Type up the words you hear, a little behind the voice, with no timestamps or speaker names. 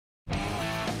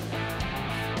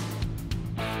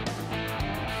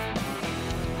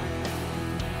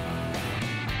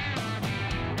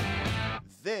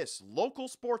This local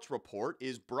sports report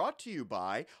is brought to you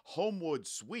by Homewood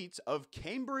Suites of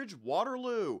Cambridge,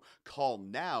 Waterloo. Call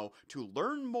now to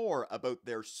learn more about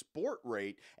their sport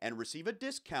rate and receive a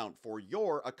discount for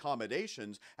your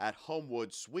accommodations at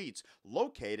Homewood Suites,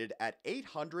 located at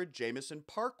 800 Jameson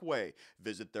Parkway.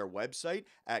 Visit their website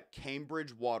at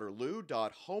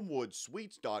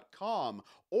cambridgewaterloo.homewoodsuites.com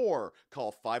or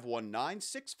call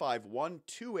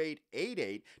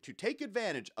 519-651-2888 to take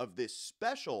advantage of this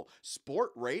special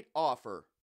sport rate offer.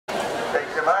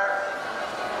 Take your mark.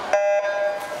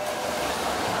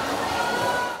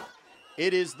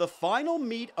 It is the final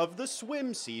meet of the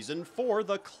swim season for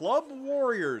the Club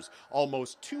Warriors.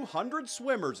 Almost 200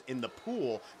 swimmers in the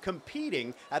pool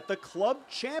competing at the Club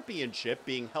Championship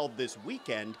being held this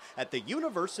weekend at the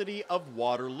University of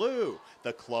Waterloo.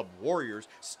 The Club Warriors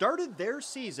started their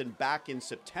season back in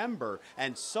September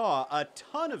and saw a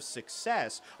ton of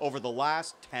success over the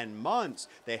last 10 months.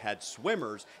 They had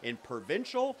swimmers in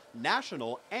provincial,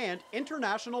 national, and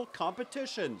international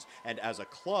competitions, and as a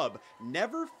club,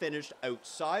 never finished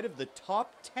outside of the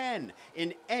top 10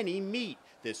 in any meet.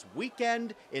 This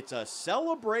weekend, it's a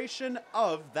celebration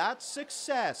of that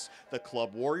success. The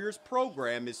Club Warriors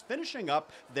program is finishing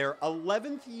up their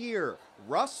 11th year.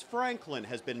 Russ Franklin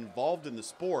has been involved in the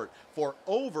sport for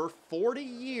over 40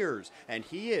 years, and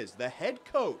he is the head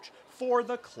coach for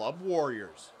the Club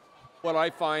Warriors. What I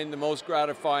find the most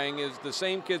gratifying is the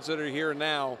same kids that are here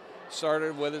now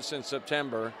started with us in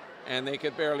September, and they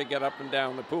could barely get up and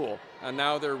down the pool, and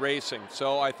now they're racing.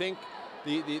 So I think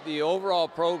the overall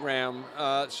program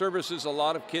services a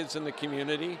lot of kids in the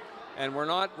community, and we're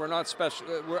not special.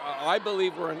 I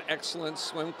believe we're an excellent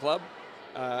swim club,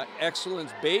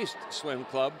 excellence-based swim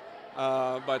club,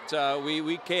 but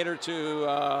we cater to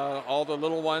all the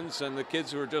little ones and the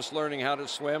kids who are just learning how to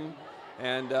swim,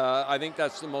 and I think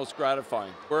that's the most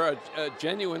gratifying. We're a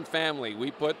genuine family. We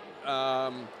put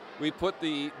the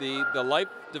life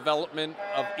development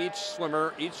of each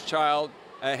swimmer, each child,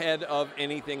 ahead of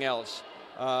anything else.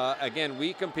 Again,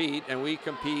 we compete, and we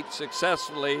compete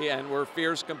successfully, and we're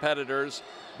fierce competitors.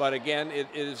 But again, it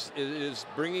is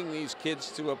bringing these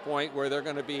kids to a point where they're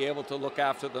going to be able to look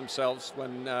after themselves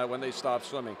when they stop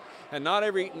swimming. And not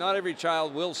every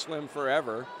child will swim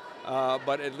forever,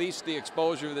 but at least the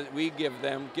exposure that we give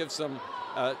them gives them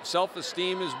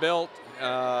self-esteem is built.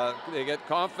 They get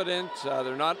confident.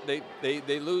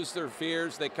 They lose their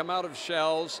fears. They come out of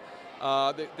shells.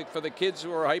 For the kids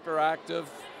who are hyperactive,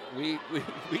 we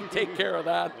take care of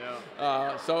that.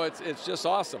 Yeah. So it's just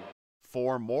awesome.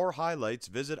 For more highlights,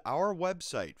 visit our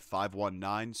website,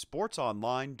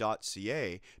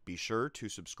 519sportsonline.ca. Be sure to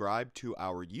subscribe to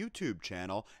our YouTube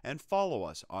channel and follow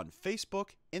us on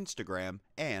Facebook, Instagram,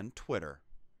 and Twitter.